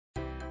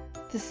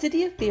The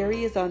city of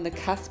Barrie is on the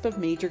cusp of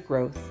major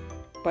growth.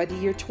 By the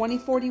year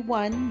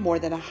 2041, more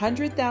than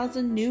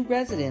 100,000 new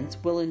residents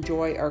will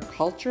enjoy our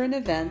culture and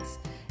events,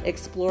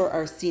 explore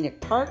our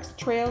scenic parks,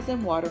 trails,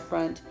 and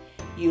waterfront,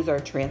 use our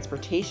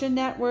transportation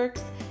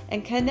networks,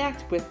 and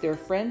connect with their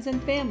friends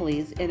and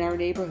families in our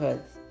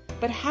neighborhoods.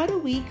 But how do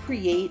we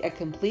create a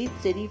complete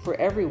city for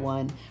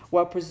everyone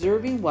while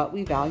preserving what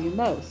we value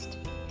most?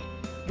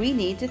 We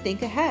need to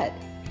think ahead.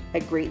 A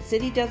great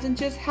city doesn't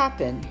just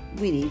happen,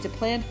 we need to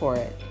plan for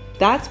it.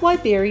 That's why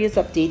Barrie is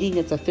updating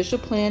its official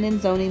plan and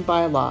zoning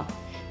bylaw.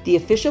 The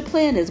official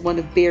plan is one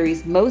of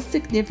Barrie's most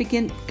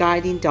significant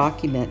guiding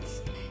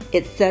documents.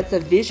 It sets a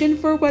vision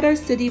for what our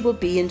city will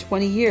be in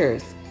 20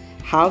 years,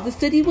 how the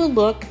city will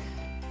look,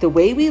 the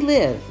way we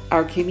live,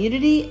 our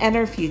community, and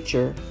our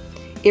future.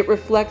 It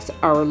reflects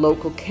our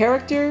local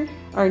character,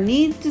 our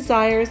needs,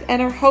 desires, and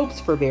our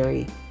hopes for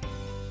Barrie.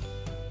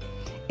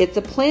 It's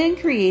a plan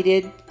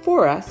created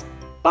for us,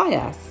 by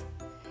us.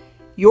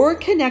 Your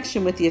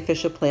connection with the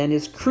official plan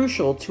is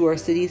crucial to our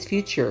city's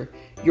future.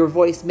 Your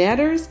voice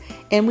matters,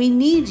 and we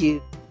need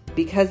you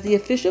because the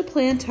official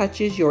plan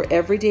touches your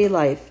everyday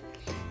life,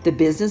 the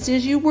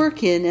businesses you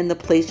work in and the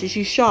places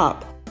you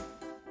shop,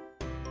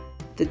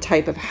 the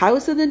type of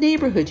house and the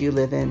neighborhood you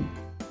live in,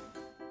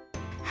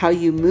 how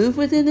you move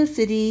within the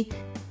city,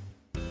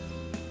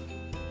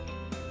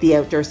 the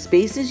outdoor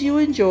spaces you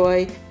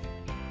enjoy,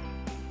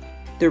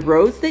 the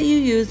roads that you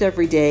use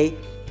every day,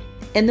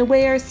 and the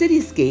way our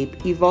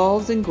cityscape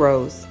evolves and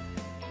grows.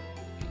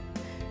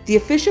 The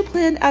official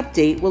plan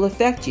update will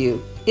affect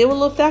you. It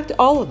will affect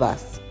all of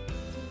us.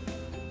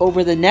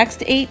 Over the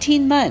next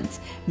 18 months,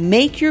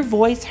 make your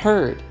voice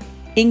heard.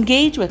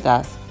 Engage with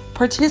us.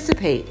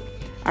 Participate.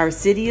 Our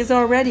city is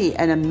already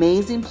an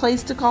amazing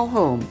place to call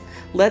home.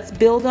 Let's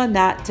build on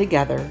that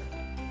together.